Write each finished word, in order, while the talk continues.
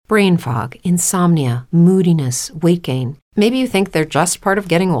brain fog, insomnia, moodiness, weight gain. Maybe you think they're just part of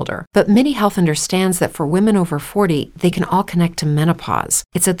getting older, but MIDI Health understands that for women over 40, they can all connect to menopause.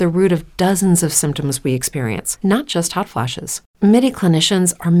 It's at the root of dozens of symptoms we experience, not just hot flashes. MIDI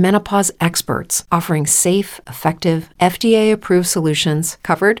clinicians are menopause experts, offering safe, effective, FDA-approved solutions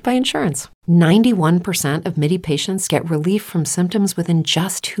covered by insurance. 91% of MIDI patients get relief from symptoms within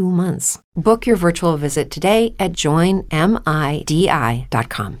just 2 months. Book your virtual visit today at joinmidi.com.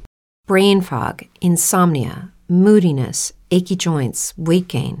 Brain fog, insomnia, moodiness, achy joints, weight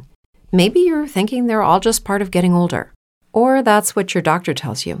gain. Maybe you're thinking they're all just part of getting older. Or that's what your doctor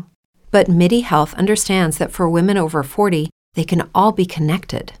tells you. But MIDI Health understands that for women over 40, they can all be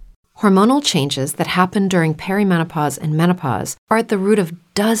connected. Hormonal changes that happen during perimenopause and menopause are at the root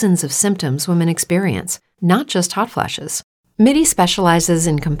of dozens of symptoms women experience, not just hot flashes. MIDI specializes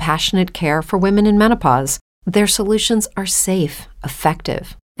in compassionate care for women in menopause. Their solutions are safe,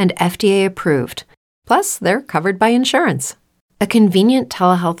 effective, and FDA approved. Plus, they're covered by insurance. A convenient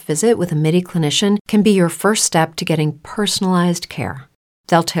telehealth visit with a MIDI clinician can be your first step to getting personalized care.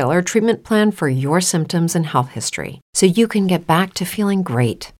 They'll tailor a treatment plan for your symptoms and health history, so you can get back to feeling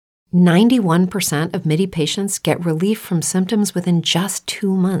great. 91% of MIDI patients get relief from symptoms within just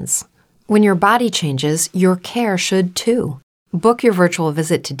 2 months. When your body changes, your care should too. Book your virtual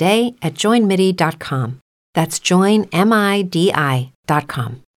visit today at joinmidi.com. That's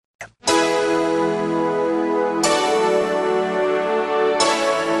joinmidi.com.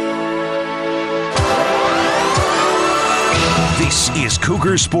 This is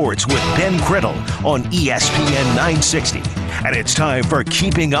Cougar Sports with Ben Criddle on ESPN 960. And it's time for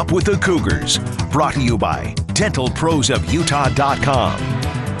Keeping Up with the Cougars, brought to you by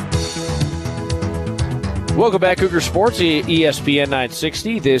DentalProsOfUtah.com. Welcome back, Cougar Sports, ESPN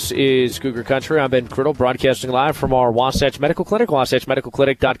 960. This is Cougar Country. I'm Ben Criddle, broadcasting live from our Wasatch Medical Clinic,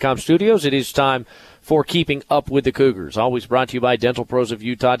 WasatchMedicalClinic.com studios. It is time for Keeping Up with the Cougars, always brought to you by Dental Pros of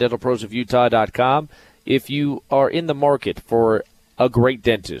Utah, DentalProsOfUtah.com. If you are in the market for a great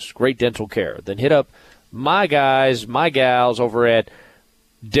dentist, great dental care, then hit up my guys, my gals over at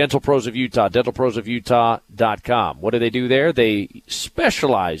Dental Pros of Utah, DentalProsOfUtah.com. What do they do there? They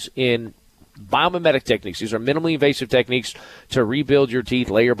specialize in biomimetic techniques. These are minimally invasive techniques to rebuild your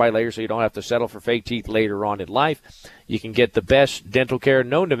teeth layer by layer so you don't have to settle for fake teeth later on in life. You can get the best dental care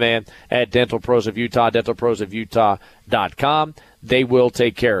known to man at Dental Pros of Utah, DentalProsOfUtah.com. They will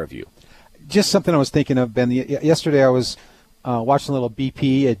take care of you. Just something I was thinking of, Ben. Yesterday I was watching a little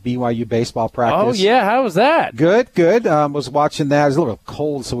BP at BYU baseball practice. Oh, yeah. How was that? Good. Was watching that. It was a little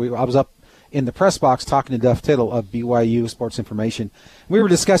cold, so I was up in the press box talking to Duff Tittle of BYU Sports Information. We were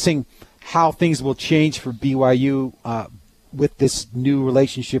discussing how things will change for BYU with this new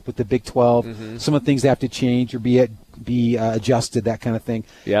relationship with the Big 12. Mm-hmm. Some of the things that have to change or be adjusted, that kind of thing.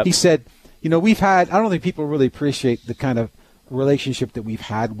 Yep. He said, we've had – I don't think people really appreciate the kind of relationship that we've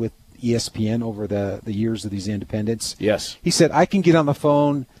had with ESPN over the years of these independents. Yes. He said, I can get on the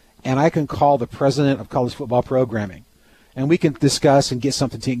phone and I can call the president of college football programming and we can discuss and get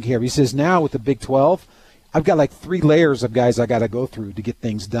something taken care of. He says, now with the Big 12, I've got like 3 layers of guys I got to go through to get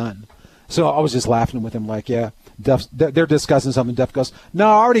things done. So I was just laughing with him like, yeah, Duff, they're discussing something. Duff goes, no,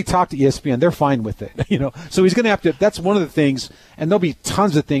 I already talked to ESPN. They're fine with it. So he's going to have to – that's one of the things, and there'll be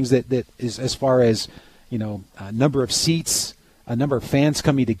tons of things that is as far as, number of seats – a number of fans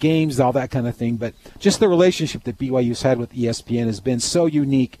coming to games, all that kind of thing. But just the relationship that BYU's had with ESPN has been so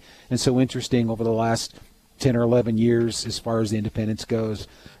unique and so interesting over the last 10 or 11 years as far as the independence goes.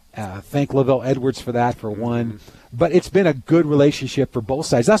 Thank Lavelle Edwards for that, for one. But it's been a good relationship for both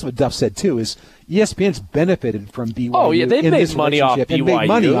sides. That's what Duff said, too, is ESPN's benefited from BYU. Oh, yeah, they made money off BYU. And made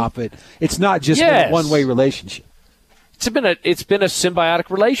money off it. It's not just a one-way relationship. It's been a symbiotic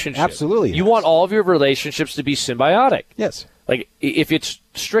relationship. Absolutely. You want all of your relationships to be symbiotic. Yes. Like, if it's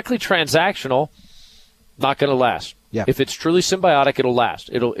strictly transactional, not going to last. Yeah. If it's truly symbiotic, it'll last.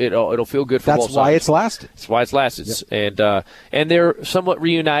 It'll feel good for both sides. That's why it's lasted. That's why it's lasted. Yep. And they're somewhat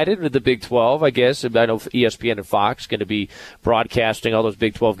reunited with the Big 12, I guess. I know ESPN and Fox going to be broadcasting all those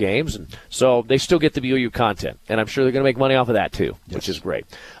Big 12 games, and so they still get the BYU content. And I'm sure they're going to make money off of that too, which is great.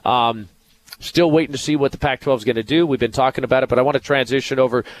 Still waiting to see what the Pac-12 is going to do. We've been talking about it, but I want to transition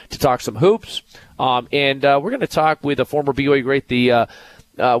over to talk some hoops. And we're going to talk with a former BYU great,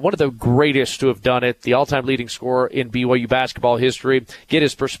 one of the greatest to have done it, the all-time leading scorer in BYU basketball history, get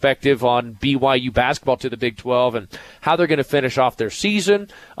his perspective on BYU basketball to the Big 12 and how they're going to finish off their season.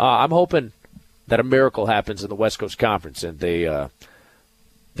 I'm hoping that a miracle happens in the West Coast Conference, and they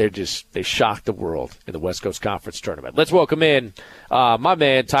shocked the world in the West Coast Conference tournament. Let's welcome in my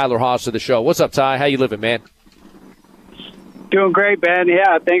man Tyler Haws to the show. What's up, Ty? How you living, man? Doing great, Ben.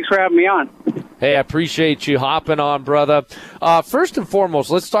 Yeah, thanks for having me on. Hey, I appreciate you hopping on, brother. First and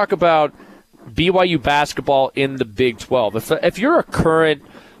foremost, let's talk about BYU basketball in the Big 12. If you're a current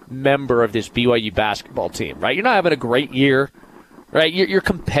member of this BYU basketball team, right, you're not having a great year, right? You're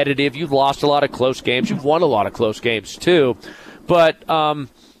competitive. You've lost a lot of close games. You've won a lot of close games, too. But,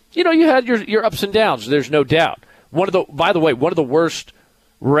 you had your ups and downs. There's no doubt. By the way, one of the worst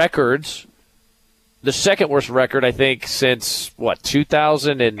records, the second worst record, I think, since,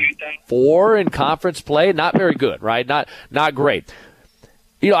 2004 in conference play? Not very good, right? Not great.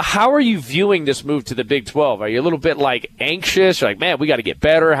 How are you viewing this move to the Big 12? Are you a little bit, anxious? You're like, man, we got to get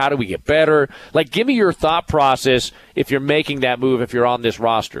better. How do we get better? Give me your thought process if you're making that move, if you're on this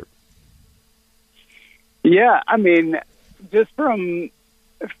roster. Yeah, I mean, just from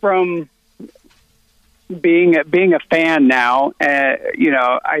being a fan now,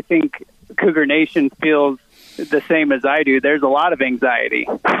 I think Cougar Nation feels the same as I do. There's a lot of anxiety,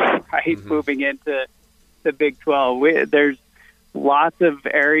 right, moving into the Big 12. There's lots of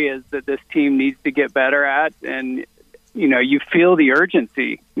areas that this team needs to get better at, and you feel the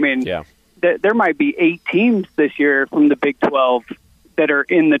urgency. I mean, there might be 8 teams this year from the Big 12 that are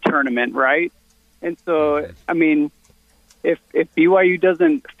in the tournament, right? And so, I mean, if BYU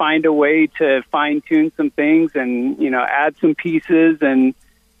doesn't find a way to fine tune some things and add some pieces, and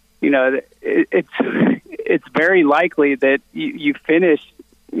it's very likely that you finish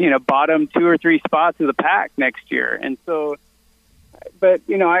bottom 2 or 3 spots of the pack next year, and so. But,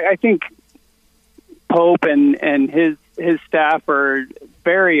 I think Pope and his staff are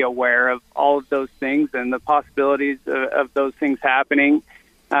very aware of all of those things and the possibilities of those things happening.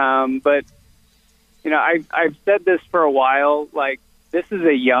 But, I've said this for a while, this is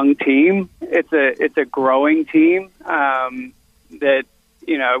a young team. It's a growing team that,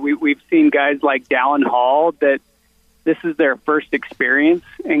 we've seen guys like Dallin Hall that this is their first experience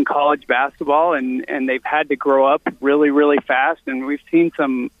in college basketball, and they've had to grow up really, really fast. And we've seen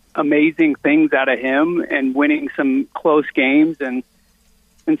some amazing things out of him and winning some close games. And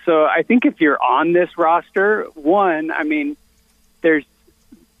so I think if you're on this roster,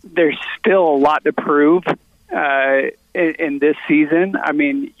 there's still a lot to prove in this season. I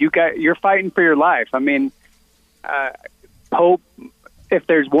mean, you're fighting for your life. I mean, Pope, if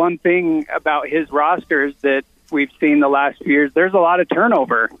there's one thing about his rosters that we've seen the last few years, there's a lot of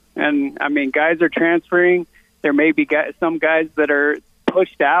turnover. And, I mean, guys are transferring. There may be some guys that are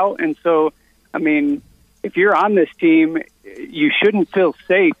pushed out. And so, I mean, if you're on this team, you shouldn't feel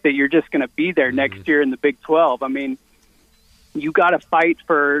safe that you're just going to be there next year in the Big 12. I mean, you got to fight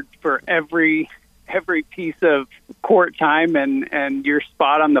for every piece of court time and your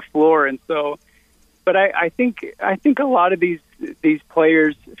spot on the floor. And so, but I think a lot of these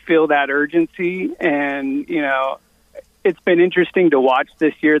players feel that urgency, and it's been interesting to watch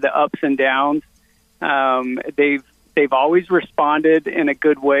this year, the ups and downs. They've always responded in a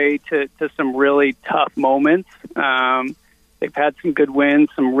good way to some really tough moments. They've had some good wins,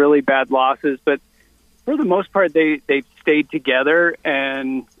 some really bad losses, but for the most part, they've stayed together.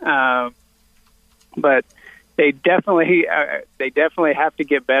 And but they definitely have to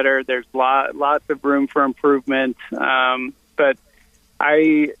get better. There's lots of room for improvement. But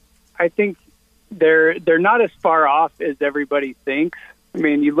I think they're not as far off as everybody thinks. I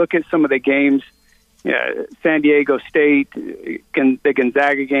mean, you look at some of the games, San Diego State, the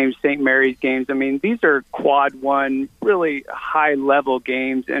Gonzaga games, St. Mary's games. I mean, these are quad one, really high-level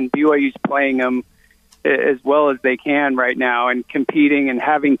games, and BYU's playing them as well as they can right now and competing and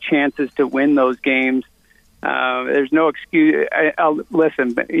having chances to win those games. There's no excuse.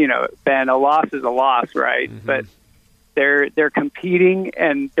 Listen, Ben, a loss is a loss, right? Mm-hmm. But they're competing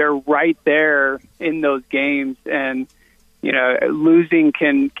and they're right there in those games, and losing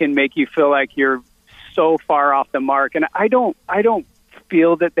can make you feel like you're so far off the mark. And I don't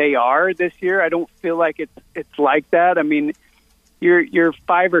feel that they are this year. I don't feel like it's like that. I mean, you're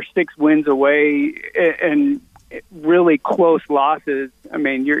 5 or 6 wins away and really close losses. I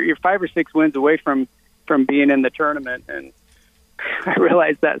mean, you're 5 or 6 wins away from being in the tournament. And I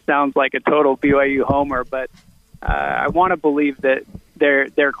realize that sounds like a total BYU homer, but I want to believe that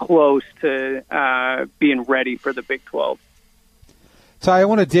they're close to being ready for the Big 12. So I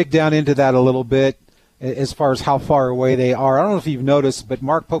want to dig down into that a little bit as far as how far away they are. I don't know if you've noticed, but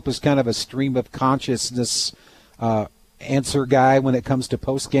Mark Pope is kind of a stream of consciousness answer guy when it comes to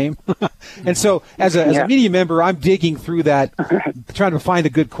post-game. And so as a media member, I'm digging through that, trying to find a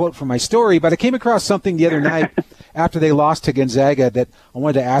good quote for my story. But I came across something the other night after they lost to Gonzaga that I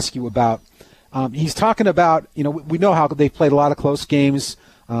wanted to ask you about. He's talking about, we know how they've played a lot of close games.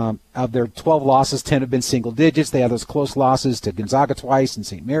 Of their 12 losses, 10 have been single digits. They had those close losses to Gonzaga twice and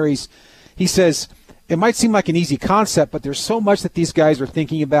St. Mary's. He says, it might seem like an easy concept, but there's so much that these guys are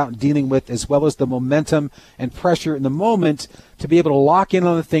thinking about and dealing with, as well as the momentum and pressure in the moment to be able to lock in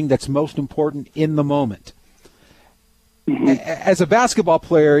on the thing that's most important in the moment. As a basketball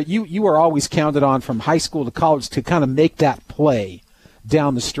player, you are always counted on from high school to college to kind of make that play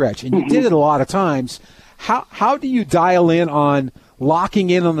down the stretch. And you did it a lot of times. How do you dial in on locking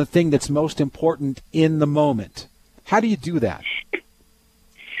in on the thing that's most important in the moment? How do you do that?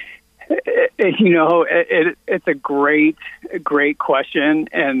 It's a great question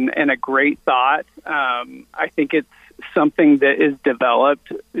and a great thought. I think it's something that is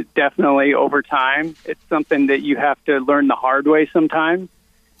developed definitely over time. It's something that you have to learn the hard way sometimes,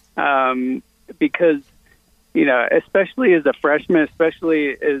 because, especially as a freshman,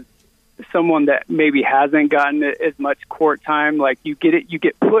 especially as someone that maybe hasn't gotten as much court time, like you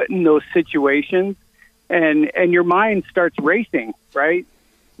get put in those situations and your mind starts racing, right?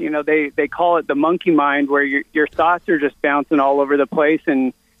 They call it the monkey mind, where your thoughts are just bouncing all over the place,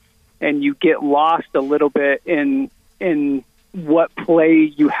 and you get lost a little bit in what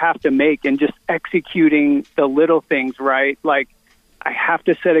play you have to make and just executing the little things, right? Like, I have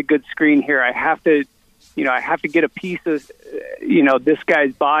to set a good screen here. I have to get a piece of, this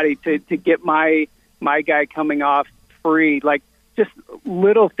guy's body to get my guy coming off free. Like, just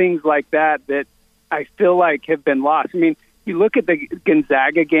little things like that I feel like have been lost. I mean, you look at the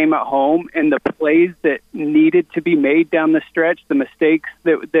Gonzaga game at home and the plays that needed to be made down the stretch, the mistakes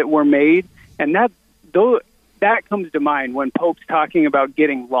that were made, and that comes to mind when Pope's talking about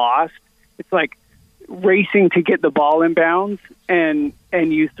getting lost. It's like racing to get the ball in bounds, and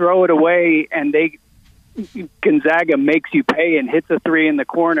you throw it away, and Gonzaga makes you pay and hits a three in the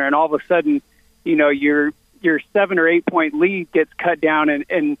corner, and all of a sudden, your 7 or 8 point lead gets cut down,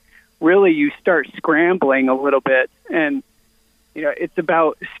 and really you start scrambling a little bit. And it's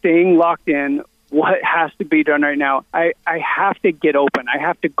about staying locked in. What has to be done right now? I have to get open. I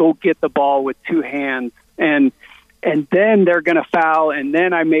have to go get the ball with two hands, and then they're going to foul, and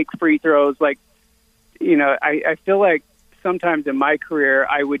then I make free throws. Like, I feel like sometimes in my career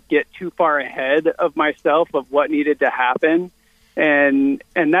I would get too far ahead of myself of what needed to happen, and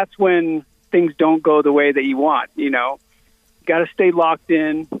that's when things don't go the way that you want. You got to stay locked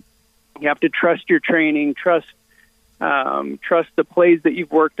in. You have to trust your training, trust the plays that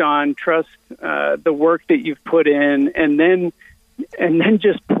you've worked on, trust the work that you've put in, and then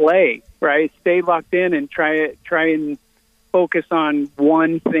just play, right? Stay locked in and try and focus on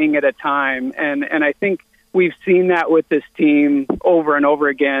one thing at a time. And I think we've seen that with this team over and over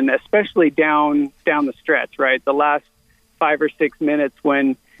again, especially down the stretch, right? The last 5 or 6 minutes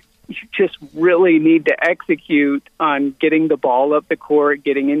when you just really need to execute on getting the ball up the court,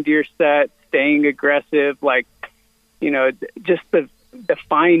 getting into your set, staying aggressive, just the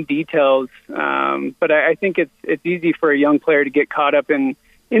fine details. But I think it's easy for a young player to get caught up in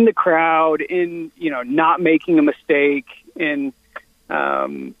the crowd, in not making a mistake, and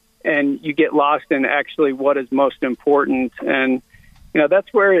you get lost in actually what is most important. And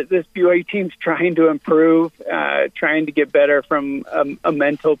that's where this BYU team's trying to improve, trying to get better from a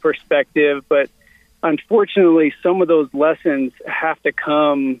mental perspective. But unfortunately, some of those lessons have to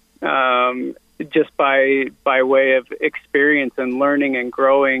come just by way of experience and learning and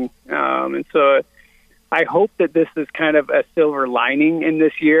growing. And so I hope that this is kind of a silver lining in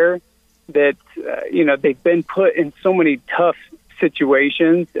this year, that, they've been put in so many tough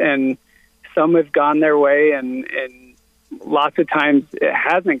situations, and some have gone their way, and lots of times it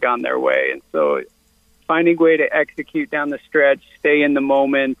hasn't gone their way. And so finding a way to execute down the stretch, stay in the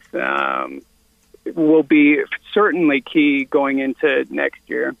moment, will be certainly key going into next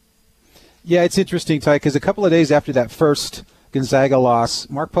year. Yeah, it's interesting, Ty, because a couple of days after that first Gonzaga loss,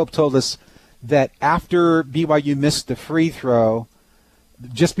 Mark Pope told us that after BYU missed the free throw,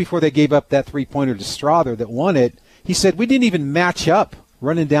 just before they gave up that three-pointer to Strother that won it, he said, we didn't even match up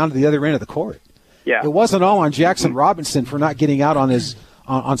running down to the other end of the court. Yeah. It wasn't all on Jackson Robinson for not getting out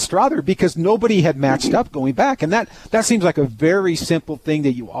on Strother, because nobody had matched up going back. And that seems like a very simple thing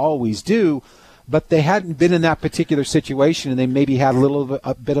that you always do, but they hadn't been in that particular situation, and they maybe had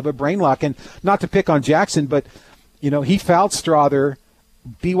a bit of a brain lock. And not to pick on Jackson, but he fouled Strother,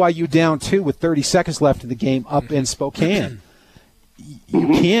 BYU down 2 with 30 seconds left in the game up in Spokane.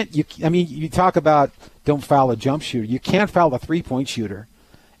 You talk about don't foul a jump shooter. You can't foul a three-point shooter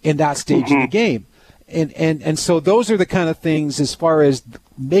in that stage of the game. And so those are the kind of things, as far as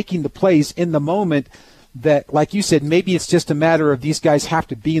making the plays in the moment, that, like you said, maybe it's just a matter of these guys have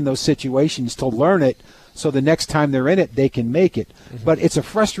to be in those situations to learn it, so the next time they're in it, they can make it. Mm-hmm. But it's a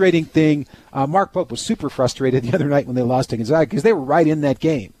frustrating thing. Mark Pope was super frustrated the other night when they lost to Gonzaga because they were right in that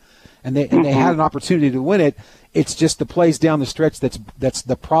game, and they had an opportunity to win it. It's just the plays down the stretch that's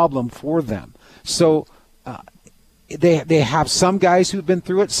the problem for them. So they have some guys who've been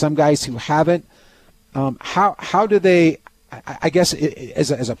through it, some guys who haven't. How do they? I guess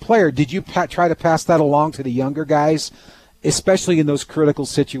as a player, did you try to pass that along to the younger guys, especially in those critical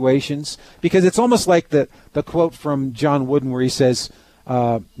situations? Because it's almost like the quote from John Wooden where he says,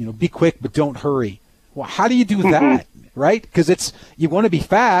 be quick but don't hurry. Well, how do you do that, right? Because you want to be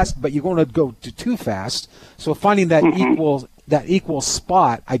fast, but you want to go too fast. So finding that equal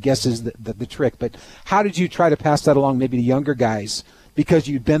spot, I guess, is the trick. But how did you try to pass that along maybe to younger guys because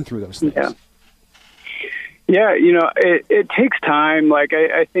you'd been through those things? Yeah, it takes time. Like,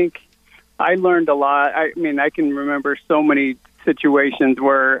 I think I learned a lot. I mean, I can remember so many situations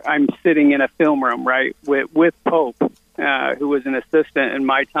where I'm sitting in a film room, right, with Pope, who was an assistant in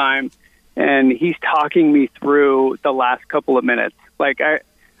my time, and he's talking me through the last couple of minutes. Like, I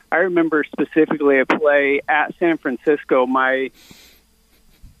remember specifically a play at San Francisco,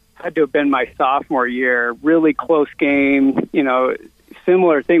 had to have been my sophomore year, really close game,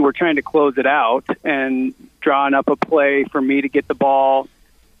 similar thing. We're trying to close it out and drawing up a play for me to get the ball.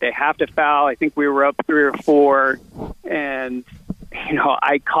 They have to foul. I think we were up 3 or 4, and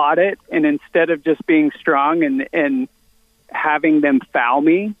I caught it. And instead of just being strong and having them foul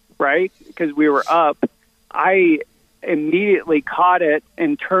me, right, because we were up, I immediately caught it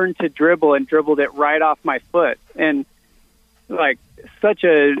and turned to dribble and dribbled it right off my foot. And like such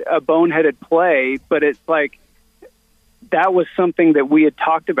a boneheaded play, but it's like, that was something that we had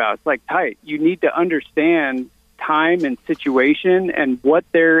talked about. It's like, Ty, you need to understand time and situation and what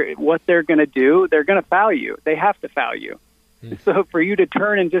they're going to do. They're going to foul you. They have to foul you. So for you to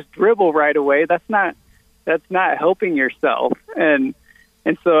turn and just dribble right away, that's not helping yourself. And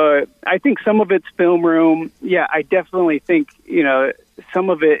so I think some of it's film room. Yeah, I definitely think, some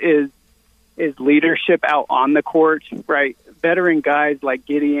of it is leadership out on the court, right? Veteran guys like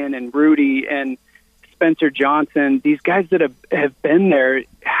Gideon and Rudy and Spencer Johnson, these guys that have been there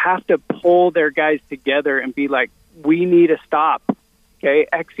have to pull their guys together and be like, we need to stop. Okay,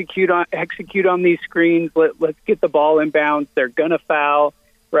 execute on these screens. Let's get the ball in bounds. They're gonna foul,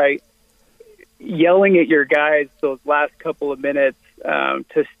 right? Yelling at your guys those last couple of minutes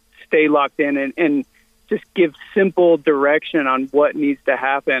to stay locked in and just give simple direction on what needs to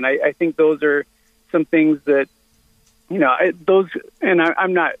happen. I think those are some things that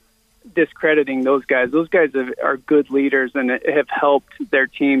I'm not discrediting those guys. Those guys are good leaders and have helped their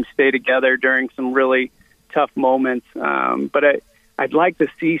team stay together during some really tough moments. But I'd like to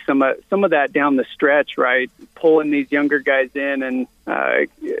see some of that down the stretch, right? Pulling these younger guys in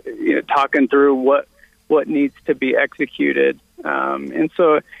and talking through what needs to be executed. And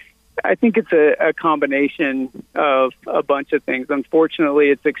so I think it's a combination of a bunch of things.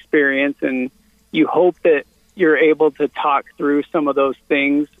 Unfortunately, it's experience, and you hope that you're able to talk through some of those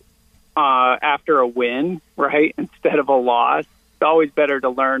things after a win, right, instead of a loss. It's always better to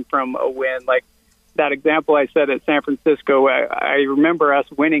learn from a win. Like that example I said at San Francisco, I remember us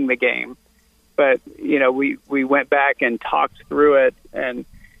winning the game, but, we went back and talked through it, and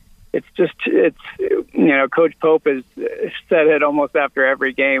it's Coach Pope has said it almost after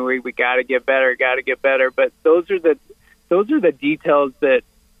every game. We got to get better, but those are the details that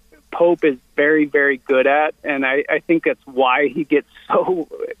Pope is very, very good at, and I think that's why he gets so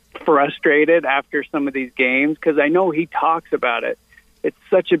frustrated after some of these games, because I know he talks about it. It's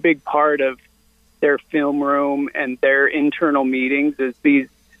such a big part of their film room and their internal meetings is these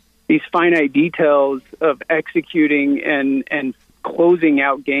finite details of executing and closing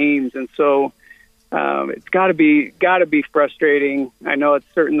out games. And so it's got to be frustrating. I know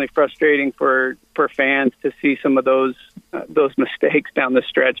it's certainly frustrating for fans to see some of those mistakes down the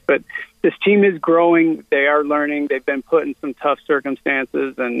stretch, but this team is growing. They are learning. They've been put in some tough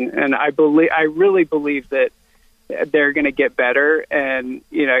circumstances, and I really believe that they're going to get better. And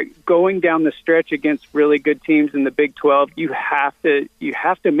going down the stretch against really good teams in the Big 12, you have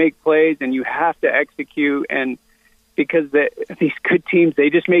to make plays and you have to execute. And because these good teams, they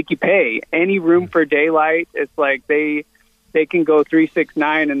just make you pay. Any room for daylight, it's like they can go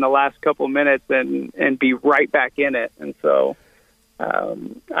 3-6-9 in the last couple of minutes and be right back in it. And so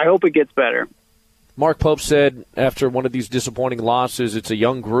I hope it gets better. Mark Pope said after one of these disappointing losses, it's a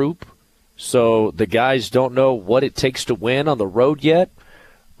young group, so the guys don't know what it takes to win on the road yet.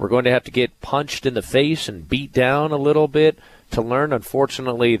 We're going to have to get punched in the face and beat down a little bit to learn.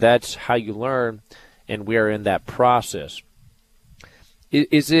 Unfortunately, that's how you learn, and we are in that process.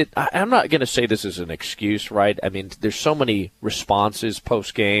 Is it? I'm not going to say this is an excuse, right? I mean, there's so many responses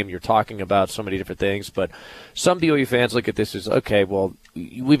post game. You're talking about so many different things, but some BYU fans look at this as, okay, well,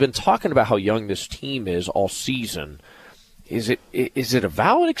 we've been talking about how young this team is all season. Is it a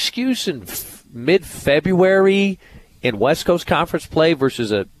valid excuse in mid-February in West Coast Conference play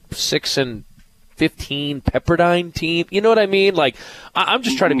versus a 6-15 Pepperdine team? You know what I mean? Like, I'm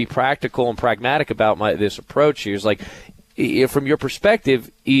just trying to be practical and pragmatic about this approach here. It's like, from your perspective,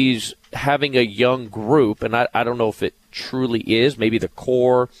 is having a young group, and I don't know if it truly is, maybe the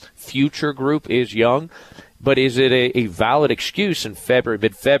core future group is young, but is it a valid excuse in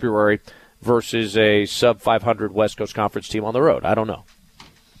mid-February versus a sub-500 West Coast Conference team on the road? I don't know.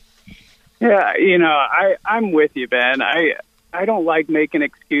 Yeah, I'm with you, Ben. I don't like making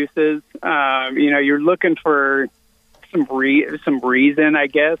excuses. You're looking for some reason, I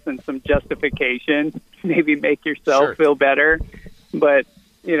guess, and some justification, maybe make yourself feel better. But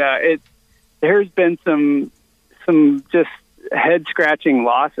there's been some just head scratching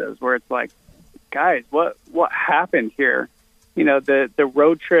losses where it's like, guys, what happened here? The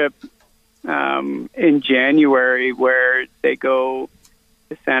road trip in January where they go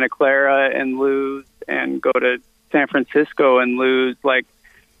to Santa Clara and lose, and go to San Francisco and lose. Like,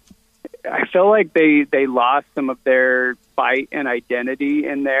 I feel like they lost some of their fight and identity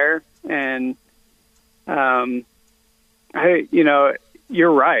in there. And,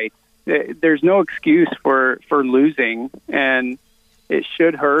 you're right. There's no excuse for losing, and it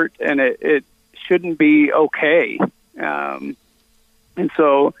should hurt, and it shouldn't be okay. And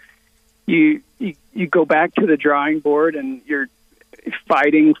so you go back to the drawing board and you're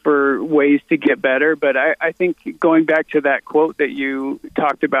fighting for ways to get better. But I think going back to that quote that you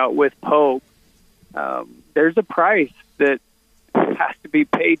talked about with Pope, there's a price that has to be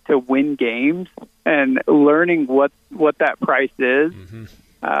paid to win games, and learning what that price is.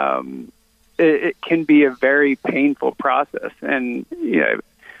 Mm-hmm. It can be a very painful process. And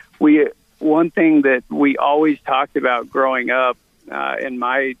one thing that we always talked about growing up in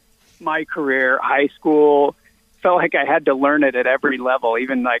my career, high school, felt like I had to learn it at every level,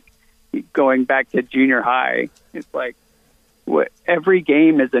 even like going back to junior high. It's like every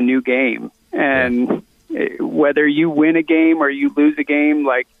game is a new game. And whether you win a game or you lose a game,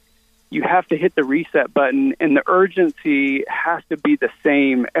 like, you have to hit the reset button, and the urgency has to be the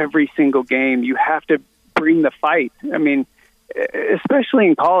same every single game. You have to bring the fight. I mean, especially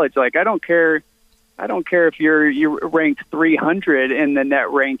in college, like, I don't care if you're ranked 300 in the net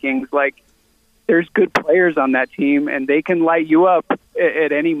rankings. Like, there's good players on that team, and they can light you up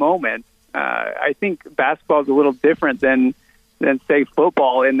at any moment. I think basketball is a little different than say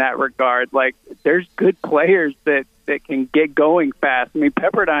football in that regard. Like, there's good players that can get going fast. I mean,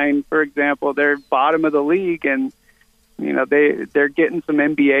 Pepperdine, for example, they're bottom of the league, and they're getting some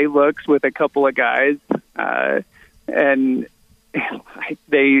NBA looks with a couple of guys, and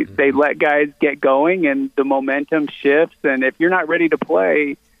they let guys get going, and the momentum shifts. And if you're not ready to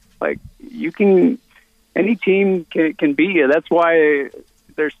play, like, any team can beat you. That's why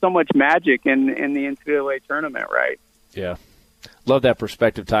there's so much magic in the NCAA tournament, right? Yeah. Love that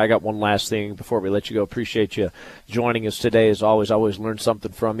perspective, Ty. I got one last thing before we let you go. Appreciate you joining us today. As always learn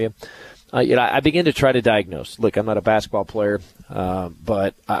something from you. I begin to try to diagnose. Look, I'm not a basketball player,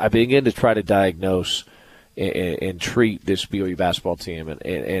 but I begin to try to diagnose and treat this BYU basketball team.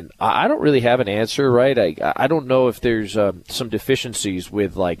 And I don't really have an answer, right? I don't know if there's some deficiencies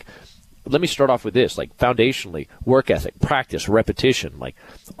with, like, let me start off with this, like, foundationally, work ethic, practice, repetition. Like,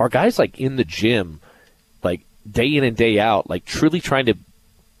 are guys, like, in the gym, like, day in and day out, like, truly trying to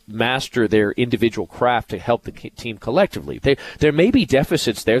master their individual craft to help the team collectively? There may be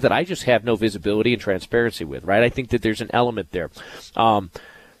deficits there that I just have no visibility and transparency with, right? I think that there's an element there.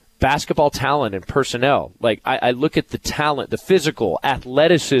 Basketball talent and personnel. Like, I look at the talent, the physical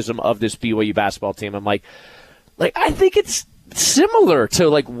athleticism of this BYU basketball team. I'm like, I think it's similar to,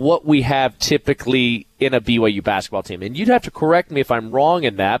 like, what we have typically in a BYU basketball team. And you'd have to correct me if I'm wrong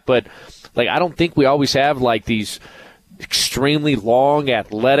in that, but, like, I don't think we always have, like, these extremely long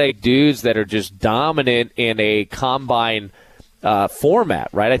athletic dudes that are just dominant in a combine format,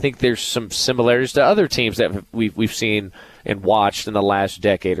 right? I think there's some similarities to other teams that we've seen and watched in the last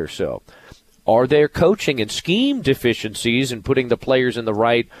decade or so. Are there coaching and scheme deficiencies in putting the players in the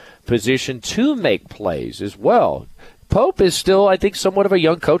right position to make plays as well? Pope is still, I think, somewhat of a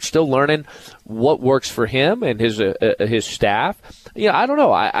young coach, still learning what works for him and his staff. I don't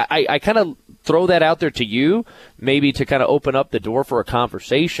know. I kind of throw that out there to you, maybe to kind of open up the door for a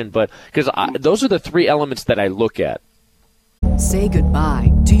conversation, but because those are the three elements that I look at. Say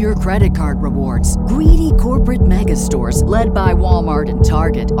goodbye to your credit card rewards. Greedy corporate mega stores, led by Walmart and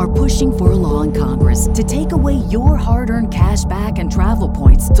Target, are pushing for a law in Congress to take away your hard-earned cash back and travel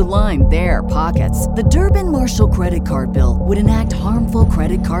points to line their pockets. The Durbin-Marshall credit card bill would enact harmful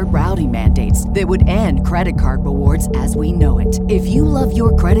credit card routing mandates that would end credit card rewards as we know it. If you love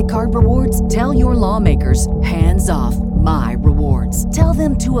your credit card rewards, tell your lawmakers, hands off my rewards. Tell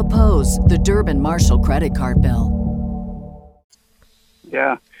them to oppose the Durbin-Marshall credit card bill.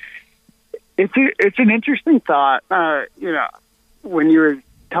 Yeah, it's an interesting thought. When you were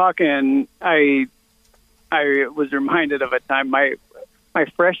talking, I was reminded of a time my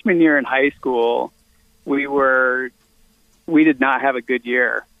freshman year in high school. We did not have a good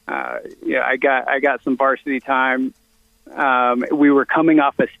year. I got some varsity time. We were coming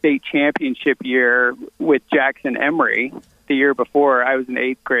off a state championship year with Jackson Emory. The year before, I was an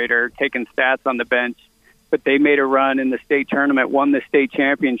 8th grader taking stats on the bench. But they made a run in the state tournament, won the state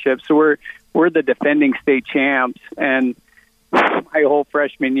championship. So we're the defending state champs. And my whole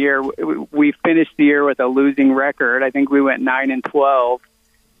freshman year, we finished the year with a losing record. I think we went 9-12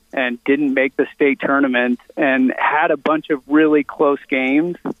 and didn't make the state tournament and had a bunch of really close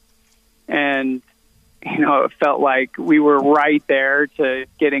games. And, it felt like we were right there to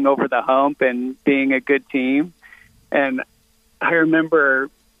getting over the hump and being a good team. And I remember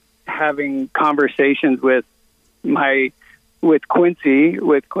having conversations with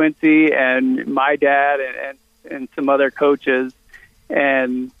Quincy and my dad and some other coaches,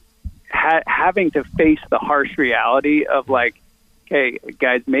 and having to face the harsh reality of like, hey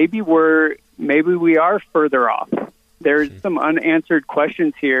guys, maybe we are further off. There's some unanswered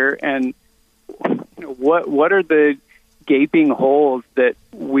questions here, and what are the gaping holes that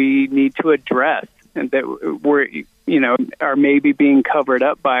we need to address and that are maybe being covered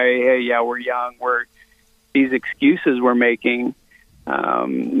up by, hey, yeah, we're young, these excuses we're making.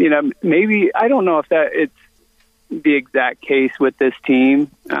 Maybe, I don't know if that it's the exact case with this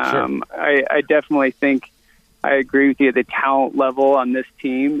team. Sure. I definitely think I agree with you. The talent level on this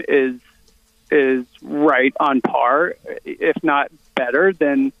team is right on par, if not better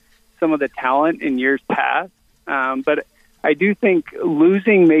than some of the talent in years past. But I do think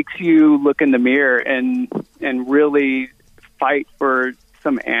losing makes you look in the mirror and really fight for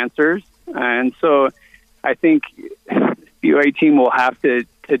some answers. And so I think the BYU team will have to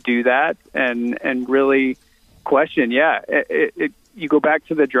do that and really question. Yeah, you go back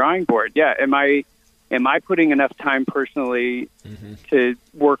to the drawing board. Yeah, am I putting enough time personally to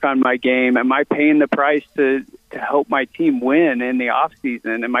work on my game? Am I paying the price to help my team win in the off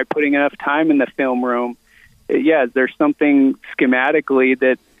season? Am I putting enough time in the film room? Yeah, there's something schematically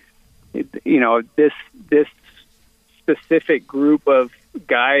that this specific group of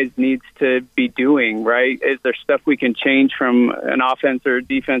guys needs to be doing, right? Is there stuff we can change from an offense or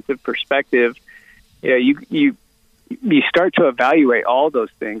defensive perspective? Yeah, you start to evaluate all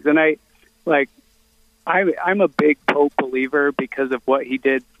those things, and I'm a big Pope believer because of what he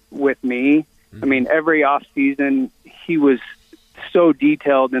did with me. I mean, every off season he was so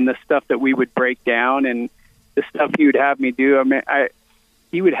detailed in the stuff that we would break down and the stuff he would have me do. I mean,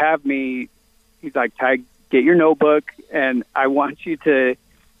 he would have me. He's like, Ty, get your notebook, and I want you to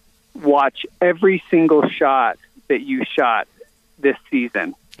watch every single shot that you shot this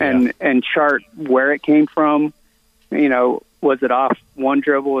season, and chart where it came from. Was it off one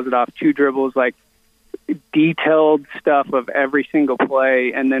dribble? Was it off two dribbles? Like detailed stuff of every single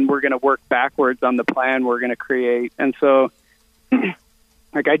play, and then we're going to work backwards on the plan we're going to create. And so,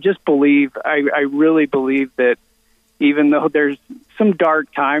 I just believe, I really believe that even though there's some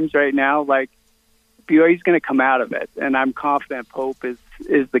dark times right now, like BYU's going to come out of it, and I'm confident Pope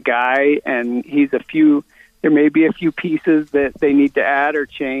is the guy, and there may be a few pieces that they need to add or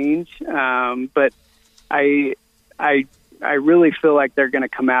change, but I really feel like they're going to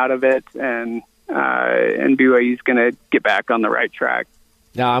come out of it, and BYU's going to get back on the right track.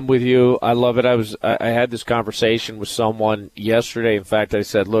 No, I'm with you. I love it. I had this conversation with someone yesterday. In fact, I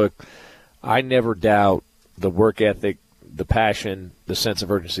said, look, I never doubt the work ethic, the passion, the sense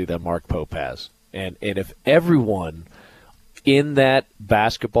of urgency that Mark Pope has. And if everyone in that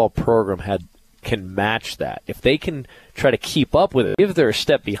basketball program can match that, if they can try to keep up with it, if they're a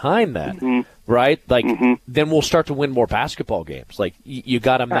step behind that, right? Like, then we'll start to win more basketball games. Like, you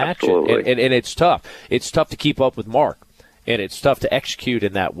got to match it. And it's tough. It's tough to keep up with Mark. And it's tough to execute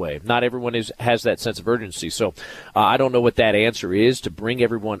in that way. Not everyone has that sense of urgency. So I don't know what that answer is to bring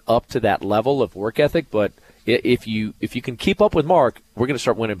everyone up to that level of work ethic. But if you can keep up with Mark, we're going to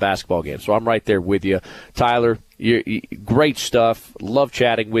start winning basketball games. So I'm right there with you. Tyler, Great stuff. Love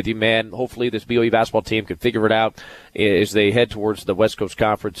chatting with you, man. Hopefully this BYU basketball team can figure it out as they head towards the West Coast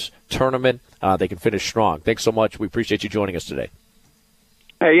Conference tournament. They can finish strong. Thanks so much. We appreciate you joining us today.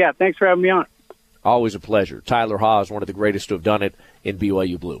 Hey, yeah, thanks for having me on. Always a pleasure. Tyler Haws, one of the greatest to have done it in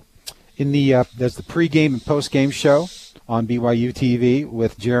BYU Blue. In the there's the pregame and postgame show on BYU TV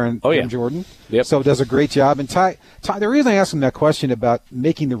with Jaron Jordan. Yep. So does a great job. And Ty, the reason I asked him that question about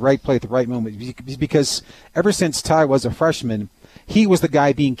making the right play at the right moment is because ever since Ty was a freshman, he was the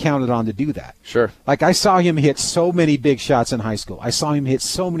guy being counted on to do that. Sure. Like I saw him hit so many big shots in high school. I saw him hit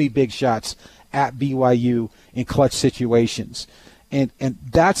so many big shots at BYU in clutch situations. And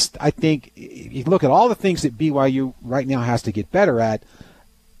that's, I think, you look at all the things that BYU right now has to get better at,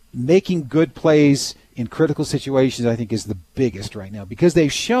 making good plays in critical situations, I think, is the biggest right now because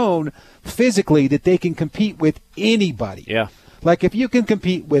they've shown physically that they can compete with anybody. Yeah. Like if you can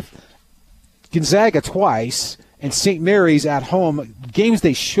compete with Gonzaga twice and St. Mary's at home, games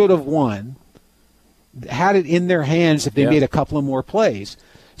they should have won, had it in their hands if they made a couple of more plays.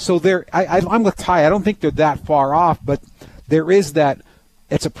 So I'm with Ty. I don't think they're that far off, but there is that.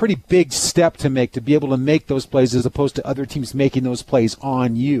 It's a pretty big step to make to be able to make those plays as opposed to other teams making those plays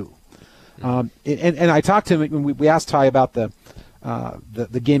on you. And I talked to him when we asked Ty about the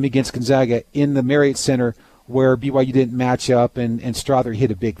game against Gonzaga in the Marriott Center where BYU didn't match up and Strother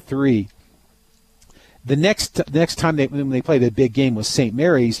hit a big three. The next time when they played a big game was St.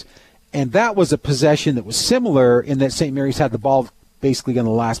 Mary's, and that was a possession that was similar in that St. Mary's had the ball basically on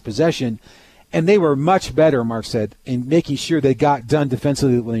the last possession. And they were much better, Mark said, in making sure they got done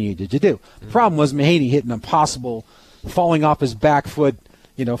defensively what they needed to do. The problem was Mahaney hitting an impossible, falling off his back foot,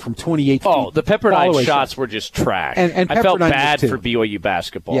 from 28 feet. Oh, the Pepperdine shots were just trash. And I felt bad for BYU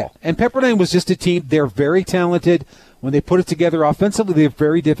basketball. Yeah, and Pepperdine was just a team. They're very talented. When they put it together offensively, they're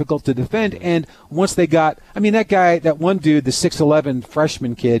very difficult to defend. And once they got – that one dude, the 6'11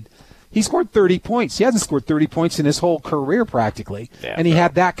 freshman kid – he scored 30 points. He hasn't scored 30 points in his whole career practically, and he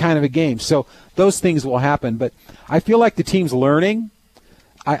had that kind of a game. So those things will happen. But I feel like the team's learning.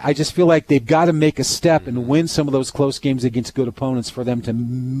 I just feel like they've got to make a step and win some of those close games against good opponents for them to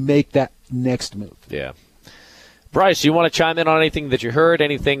make that next move. Yeah. Bryce, you want to chime in on anything that you heard,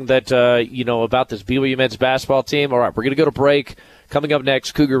 anything that about this BYU men's basketball team? All right, we're going to go to break. Coming up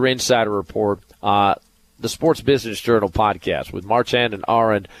next, Cougar Insider Report. The Sports Business Journal podcast with Marchand and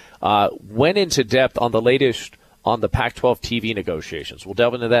Aaron went into depth on the latest on the Pac-12 TV negotiations. We'll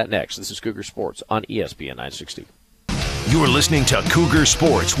delve into that next. This is Cougar Sports on ESPN 960. You're listening to Cougar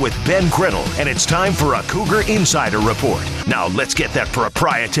Sports with Ben Criddle, and it's time for a Cougar Insider Report. Now let's get that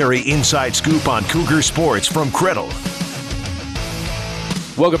proprietary inside scoop on Cougar Sports from Criddle.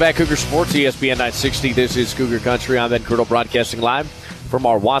 Welcome back, Cougar Sports, ESPN 960. This is Cougar Country. I'm Ben Criddle, broadcasting live from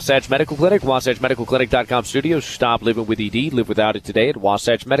our Wasatch Medical Clinic, WasatchMedicalClinic.com studios. Stop living with ED. Live without it today at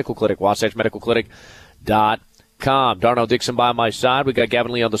Wasatch Medical Clinic, WasatchMedicalClinic.com. Darnell Dixon by my side. We got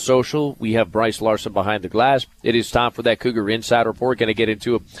Gavin Lee on the social. We have Bryce Larson behind the glass. It is time for that Cougar Insider Report. Going to get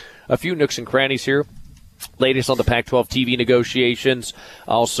into a few nooks and crannies here. Latest on the Pac-12 TV negotiations.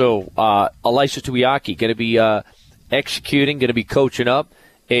 Also, Elisha Tuiaki going to be executing, going to be coaching up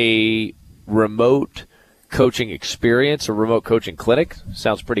a remote coaching experience, a remote coaching clinic.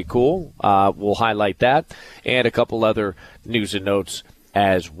 Sounds pretty cool. We'll highlight that and a couple other news and notes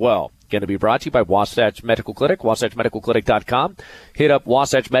as well. Going to be brought to you by Wasatch Medical Clinic, WasatchMedicalClinic.com. Hit up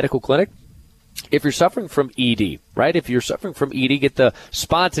Wasatch Medical Clinic. If you're suffering from ED, right? If you're suffering from ED, get the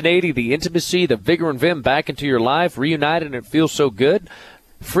spontaneity, the intimacy, the vigor and vim back into your life, reunited, and it feels so good.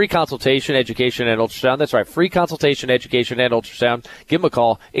 Free consultation, education, and ultrasound. That's right, free consultation, education, and ultrasound. Give them a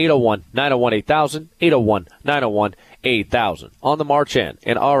call, 801-901-8000, 801-901-8000. On the Marchand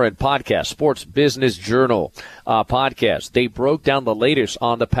and RN podcast, Sports Business Journal podcast, they broke down the latest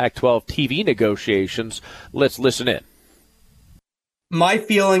on the Pac-12 TV negotiations. Let's listen in. My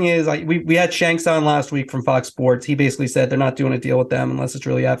feeling is, we had Shanks on last week from Fox Sports. He basically said they're not doing a deal with them unless it's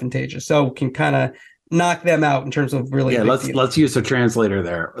really advantageous. So can kind of knock them out in terms of really. Yeah, let's use a translator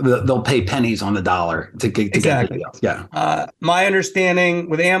there. They'll pay pennies on the dollar to get the deal. Yeah. My understanding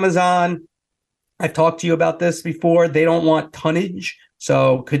with Amazon, I've talked to you about this before. They don't want tonnage.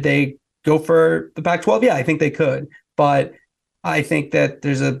 So could they go for the Pac-12? Yeah, I think they could. But I think that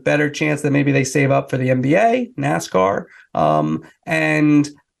there's a better chance that maybe they save up for the NBA, NASCAR. And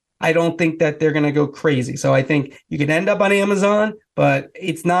I don't think that they're going to go crazy. So I think you can end up on Amazon, but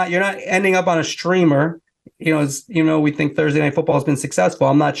you're not ending up on a streamer. We think Thursday Night Football has been successful.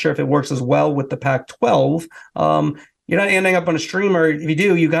 I'm not sure if it works as well with the Pac-12. You're not ending up on a streamer. If you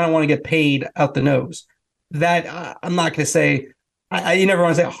do, you kind of want to get paid out the nose. That I'm not going to say you never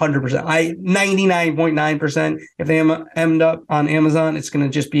want to say 100%. 99.9%. If they end up on Amazon, it's going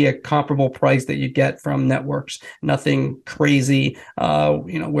to just be a comparable price that you get from networks. Nothing crazy,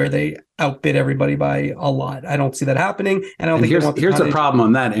 where they outbid everybody by a lot. I don't see that happening. And I don't think here's the problem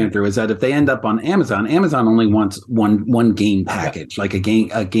on that, Andrew, is that if they end up on Amazon only wants one game package, like a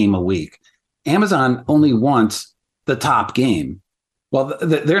game a week. Amazon only wants the top game. Well,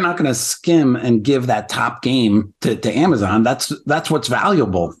 they're not going to skim and give that top game to Amazon. That's what's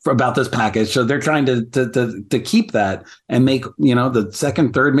valuable about this package. So they're trying to keep that and make, the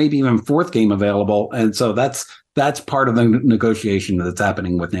second, third, maybe even fourth game available. And so that's part of the negotiation that's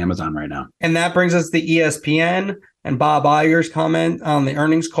happening with Amazon right now. And that brings us to ESPN and Bob Iger's comment on the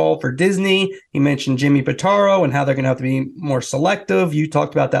earnings call for Disney. He mentioned Jimmy Pitaro and how they're going to have to be more selective. You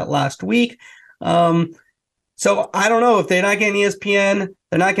talked about that last week. So I don't know if they're not getting ESPN,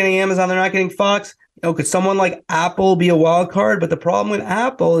 they're not getting Amazon, they're not getting Fox. Could someone like Apple be a wild card? But the problem with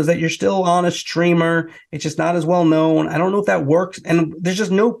Apple is that you're still on a streamer. It's just not as well known. I don't know if that works. And there's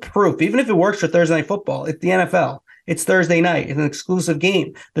just no proof. Even if it works for Thursday Night Football, it's the NFL. It's Thursday night. It's an exclusive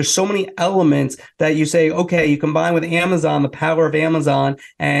game. There's so many elements that you say, okay, you combine with Amazon, the power of Amazon,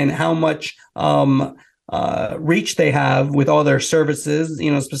 and how much reach they have with all their services,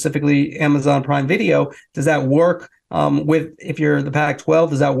 specifically Amazon Prime Video. Does that work if you're the Pac-12?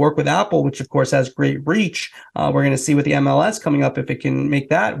 Does that work with Apple, which of course has great reach? We're going to see with the MLS coming up if it can make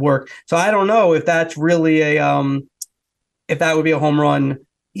that work. So I don't know if that's really if that would be a home run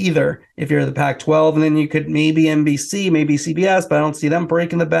either if you're the Pac-12. And then you could maybe NBC, maybe CBS, but I don't see them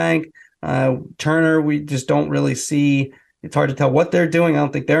breaking the bank. Turner, we just don't really see. It's hard to tell what they're doing. I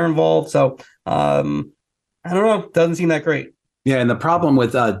don't think they're involved. So I don't know. Doesn't seem that great. Yeah, and the problem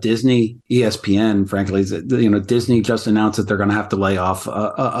with Disney, ESPN, frankly, is that, Disney just announced that they're going to have to lay off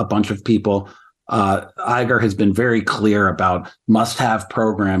a bunch of people. Iger has been very clear about must-have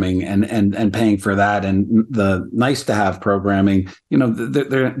programming and paying for that, and the nice-to-have programming.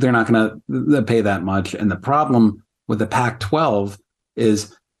 They're not going to pay that much. And the problem with the Pac-12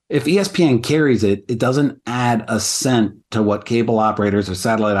 is if ESPN carries it, it doesn't add a cent to what cable operators or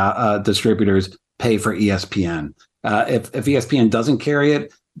satellite distributors pay for ESPN. If ESPN doesn't carry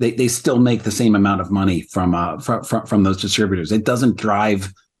it, they still make the same amount of money from those distributors. It doesn't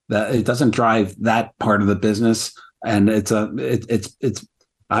drive that. It doesn't drive that part of the business. And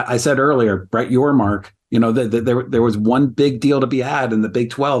I said earlier, Brett Yormark, there was one big deal to be had, and the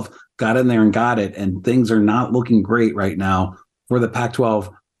Big 12 got in there and got it. And things are not looking great right now for the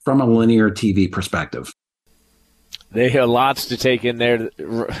Pac-12 from a linear TV perspective. They have lots to take in there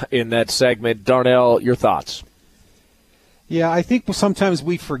in that segment. Darnell, your thoughts? Yeah, I think sometimes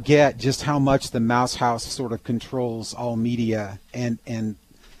we forget just how much the Mouse House sort of controls all media and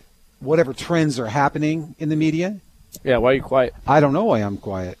whatever trends are happening in the media. Yeah, why are you quiet? I don't know why I'm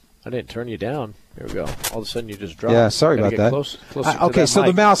quiet. I didn't turn you down. Here we go. All of a sudden you just dropped. Yeah, sorry about that. Okay, so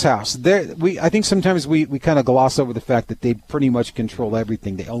the Mouse House. I think sometimes we kind of gloss over the fact that they pretty much control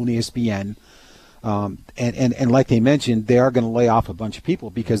everything. They own ESPN. And like they mentioned, they are going to lay off a bunch of people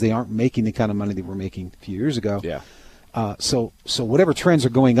because they aren't making the kind of money they were making a few years ago. Yeah. So whatever trends are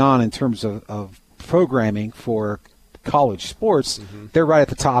going on in terms of programming for college sports, they're right at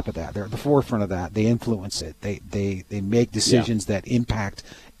the top of that. They're at the forefront of that. They influence it. They make decisions that impact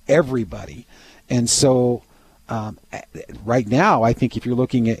everybody. And so right now, I think if you're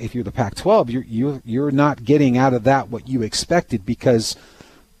the Pac-12, you're not getting out of that what you expected because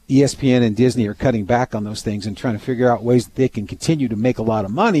ESPN and Disney are cutting back on those things and trying to figure out ways that they can continue to make a lot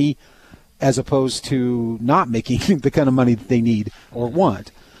of money as opposed to not making the kind of money that they need or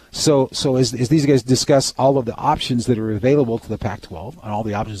want. So as these guys discuss all of the options that are available to the Pac-12 and all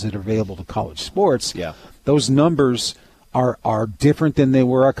the options that are available to college sports, those numbers are different than they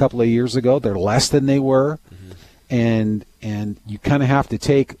were a couple of years ago. They're less than they were. And you kind of have to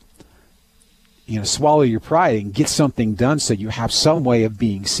take, swallow your pride and get something done so you have some way of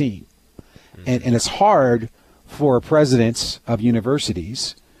being seen. And it's hard for presidents of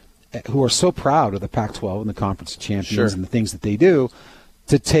universities who are so proud of the Pac-12 and the Conference of Champions and the things that they do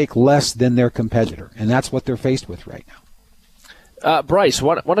to take less than their competitor. And that's what they're faced with right now. Bryce,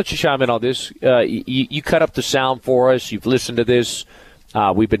 why don't you chime in on this? You cut up the sound for us. You've listened to this.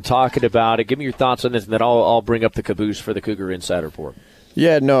 We've been talking about it. Give me your thoughts on this, and then I'll bring up the caboose for the Cougar Insider Report.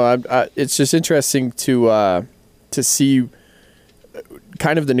 Yeah, no, it's just interesting to see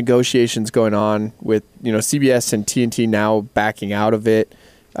kind of the negotiations going on with CBS and TNT now backing out of it,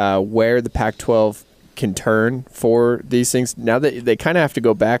 where the Pac-12 can turn for these things. Now that they kind of have to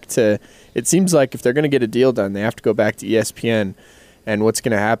go back to, it seems like if they're going to get a deal done, they have to go back to ESPN. And what's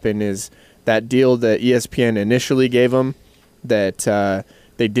going to happen is that deal that ESPN initially gave them, that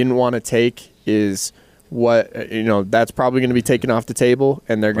they didn't want to take is what that's probably going to be taken off the table,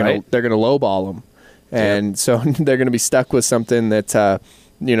 and they're going to lowball them, and so they're going to be stuck with something that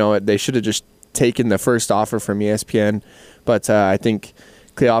they should have just taken the first offer from ESPN. But I think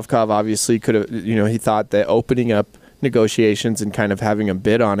Kliavkoff obviously could have, he thought that opening up negotiations and kind of having a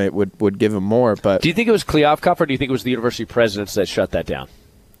bid on it would give him more. But do you think it was Kliavkoff, or do you think it was the university presidents that shut that down,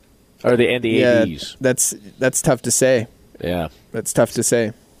 or the ADs? That's tough to say. Yeah, that's tough to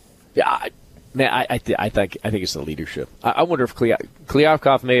say. Yeah, I think it's the leadership. I wonder if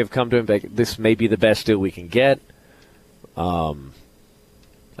Kliavkoff may have come to him like, this may be the best deal we can get. I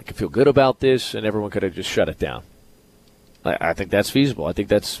can feel good about this, and everyone could have just shut it down. I think that's feasible. I think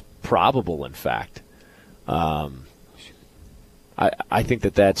that's probable, in fact. I think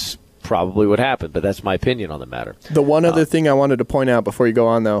that's probably what happened, but that's my opinion on the matter. The one other thing I wanted to point out before you go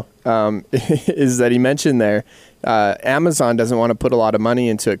on, though, is that he mentioned there Amazon doesn't want to put a lot of money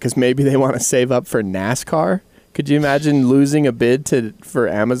into it because maybe they want to save up for NASCAR. Could you imagine losing a bid for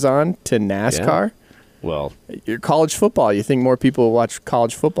Amazon to NASCAR? Yeah. Well, your college football. You think more people will watch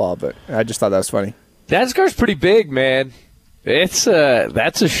college football, but I just thought that was funny. NASCAR's pretty big, man. That's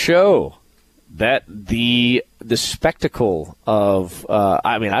a show. That the spectacle of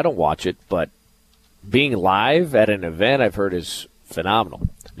I don't watch it, but being live at an event I've heard is phenomenal.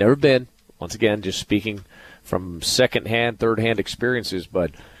 Never been. Once again, just speaking from second-hand, third-hand experiences,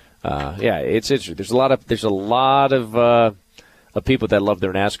 but it's interesting. There's a lot of people that love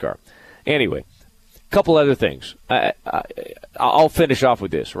their NASCAR. Anyway, a couple other things. I'll finish off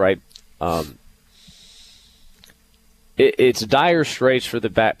with this, right? It's dire straits for the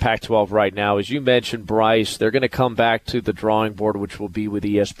Pac-12 right now. As you mentioned, Bryce, they're going to come back to the drawing board, which will be with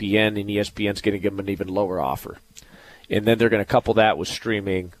ESPN, and ESPN's going to give them an even lower offer. And then they're going to couple that with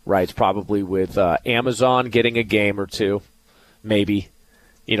streaming rights, probably with Amazon getting a game or two, maybe.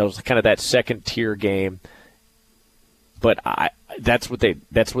 Kind of that second-tier game. But that's what they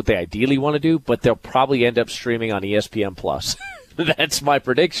ideally want to do, but they'll probably end up streaming on ESPN Plus. That's my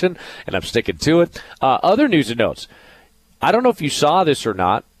prediction, and I'm sticking to it. Other news and notes. I don't know if you saw this or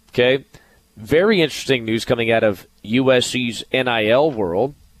not, okay? Very interesting news coming out of USC's NIL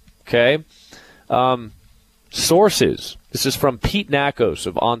world, okay? Sources. This is from Pete Nakos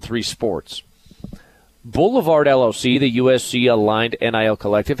of On3 Sports. Boulevard LLC, the USC-aligned NIL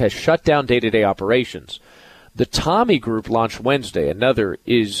collective, has shut down day-to-day operations. The Tommy Group launched Wednesday. Another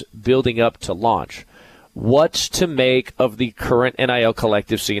is building up to launch. What's to make of the current NIL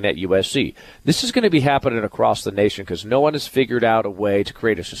collective scene at USC? This is going to be happening across the nation because no one has figured out a way to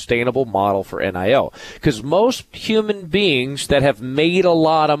create a sustainable model for NIL. Because most human beings that have made a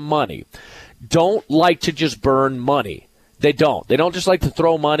lot of money don't like to just burn money. They don't. They don't just like to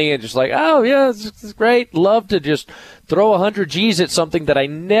throw money and just like, oh, yeah, it's great. Love to just throw 100 G's at something that I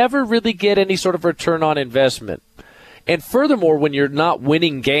never really get any sort of return on investment. And furthermore, when you're not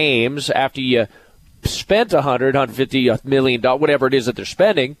winning games after you spent $100, $150 million, whatever it is that they're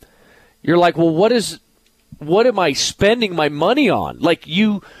spending, you're like, well, what am I spending my money on? Like,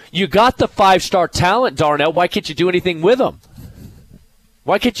 you got the 5-star talent, Darnell. Why can't you do anything with them?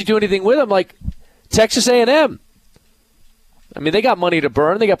 Why can't you do anything with them? Like Texas A&M. I mean, they got money to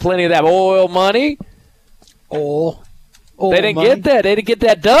burn. They got plenty of that oil money. Oil they didn't money. get that. They didn't get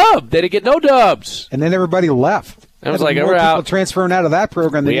that dub. They didn't get no dubs. And then everybody left. I was like, more we're people out. Transferring out of that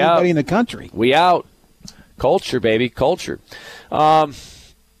program than anybody in the country. We out. Culture, baby, culture. Yeah,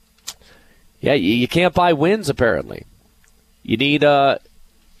 you can't buy wins. Apparently, you need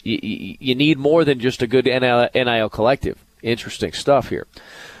you need more than just a good NIL collective. Interesting stuff here.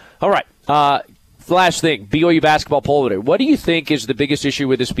 All right. Last thing, BYU basketball poll today. What do you think is the biggest issue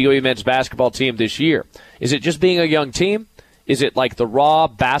with this BYU men's basketball team this year? Is it just being a young team? Is it like the raw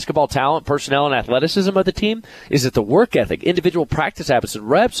basketball talent, personnel, and athleticism of the team? Is it the work ethic, individual practice habits, and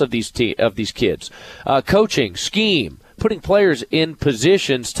reps of these kids? Coaching, scheme, putting players in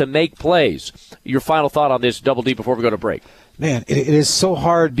positions to make plays. Your final thought on this, Double D, before we go to break. Man, it is so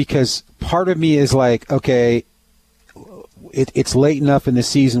hard because part of me is like, okay, it's late enough in the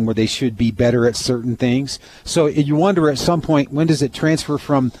season where they should be better at certain things. So you wonder at some point, when does it transfer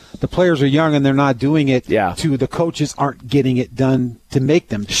from the players are young and they're not doing it to the coaches aren't getting it done to make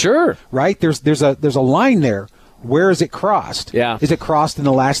them? Sure. Right? There's a line there. Where is it crossed? Yeah. Is it crossed in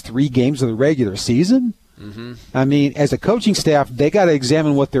the last 3 games of the regular season? Mm-hmm. I mean, as a coaching staff, they got to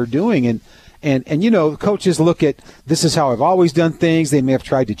examine what they're doing. And coaches look at, this is how I've always done things. They may have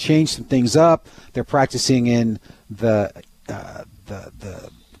tried to change some things up. They're practicing in the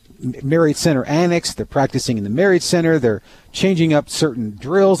Marriott Center Annex. They're practicing in the Marriott Center. They're changing up certain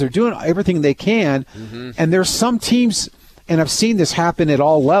drills. They're doing everything they can. Mm-hmm. And there's some teams, And I've seen this happen at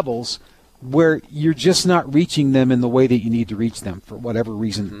all levels where you're just not reaching them in the way that you need to reach them for whatever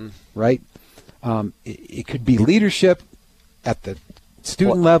reason, right? It could be leadership at the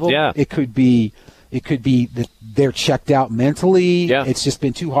student level. Yeah. It could be that they're checked out mentally. Yeah. It's just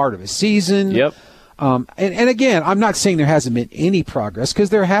been too hard of a season. Yep. And again, I'm not saying there hasn't been any progress, because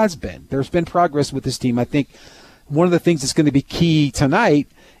there has been. There's been progress with this team. I think one of the things that's going to be key tonight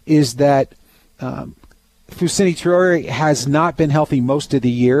is that Fousseyni Traoré has not been healthy most of the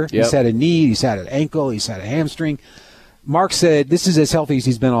year. Yep. He's had a knee, he's had an ankle, he's had a hamstring. Mark said this is as healthy as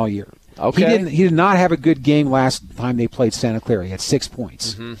he's been all year. Okay. He did not have a good game last time they played Santa Clara. He had 6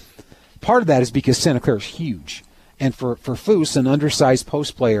 points. Mm-hmm. Part of that is because Santa Clara is huge. And for Foose, an undersized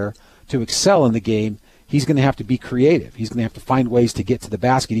post player, to excel in the game, he's going to have to be creative. He's going to have to find ways to get to the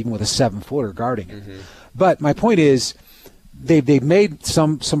basket, even with a 7-footer guarding it. Mm-hmm. But my point is, they've made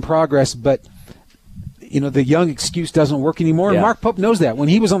some progress, but the young excuse doesn't work anymore. Yeah. And Mark Pope knows that. When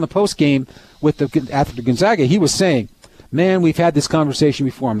he was on the post game after Gonzaga, he was saying, "Man, we've had this conversation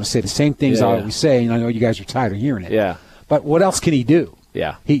before. I'm going to say the same things I always say, and I know you guys are tired of hearing it." Yeah. But what else can he do?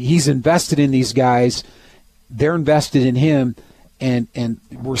 Yeah. He's invested in these guys. They're invested in him, and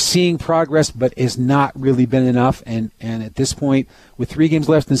we're seeing progress, but it's not really been enough. And at this point, with 3 games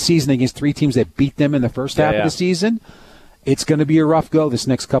left in the season against 3 teams that beat them in the first half of the season, it's going to be a rough go this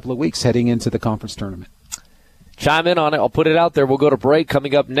next couple of weeks heading into the conference tournament. Chime in on it. I'll put it out there. We'll go to break.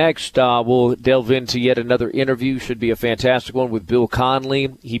 Coming up next, we'll delve into yet another interview. Should be a fantastic one with Bill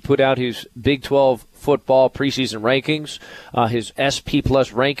Conley. He put out his Big 12 football preseason rankings, his SP Plus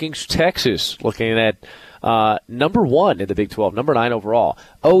rankings. Texas looking at number 1 in the Big 12, number 9 overall.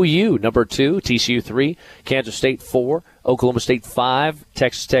 OU, number 2, TCU 3, Kansas State 4, Oklahoma State 5,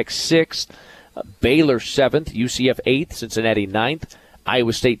 Texas Tech 6th, Baylor 7th, UCF 8th, Cincinnati 9th,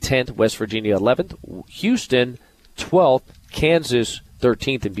 Iowa State 10th, West Virginia 11th, Houston 12th, Kansas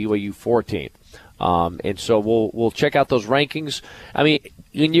 13th, and BYU 14th. And so we'll check out those rankings. I mean,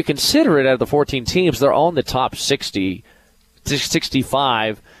 when you consider it, out of the 14 teams, they're all in the top 60 to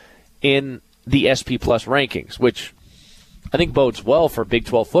 65 in the SP Plus rankings, which I think bodes well for Big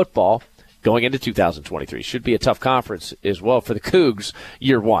 12 football going into 2023. Should be a tough conference as well for the Cougs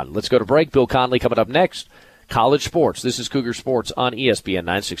year 1. Let's go to break. Bill Conley coming up next. College sports. This is Cougar Sports on ESPN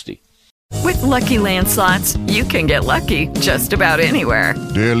 960. With Lucky Land Slots, you can get lucky just about anywhere.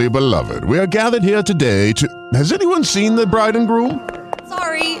 Dearly beloved, we are gathered here today to... Has anyone seen the bride and groom?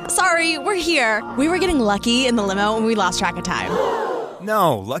 Sorry, we're here. We were getting lucky in the limo and we lost track of time.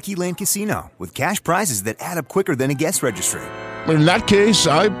 No, Lucky Land Casino, with cash prizes that add up quicker than a guest registry. In that case,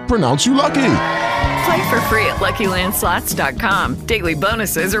 I pronounce you lucky. Play for free at LuckyLandSlots.com. Daily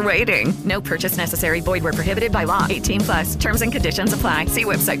bonuses are waiting. No purchase necessary. Void where prohibited by law. 18+. Terms and conditions apply. See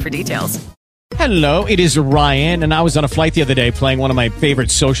website for details. Hello, it is Ryan, and I was on a flight the other day playing one of my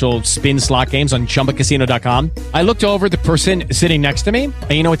favorite social spin slot games on ChumbaCasino.com. I looked over at the person sitting next to me,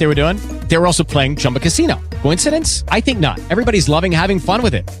 and you know what they were doing? They were also playing Chumba Casino. Coincidence? I think not. Everybody's loving having fun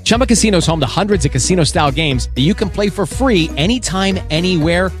with it. Chumba Casino is home to hundreds of casino-style games that you can play for free anytime,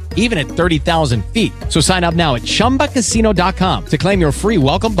 anywhere, even at 30,000 feet. So sign up now at ChumbaCasino.com to claim your free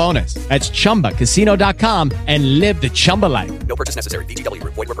welcome bonus. That's ChumbaCasino.com and live the Chumba life. No purchase necessary. VGW.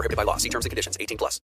 Void where prohibited by law. See terms and conditions. 18+.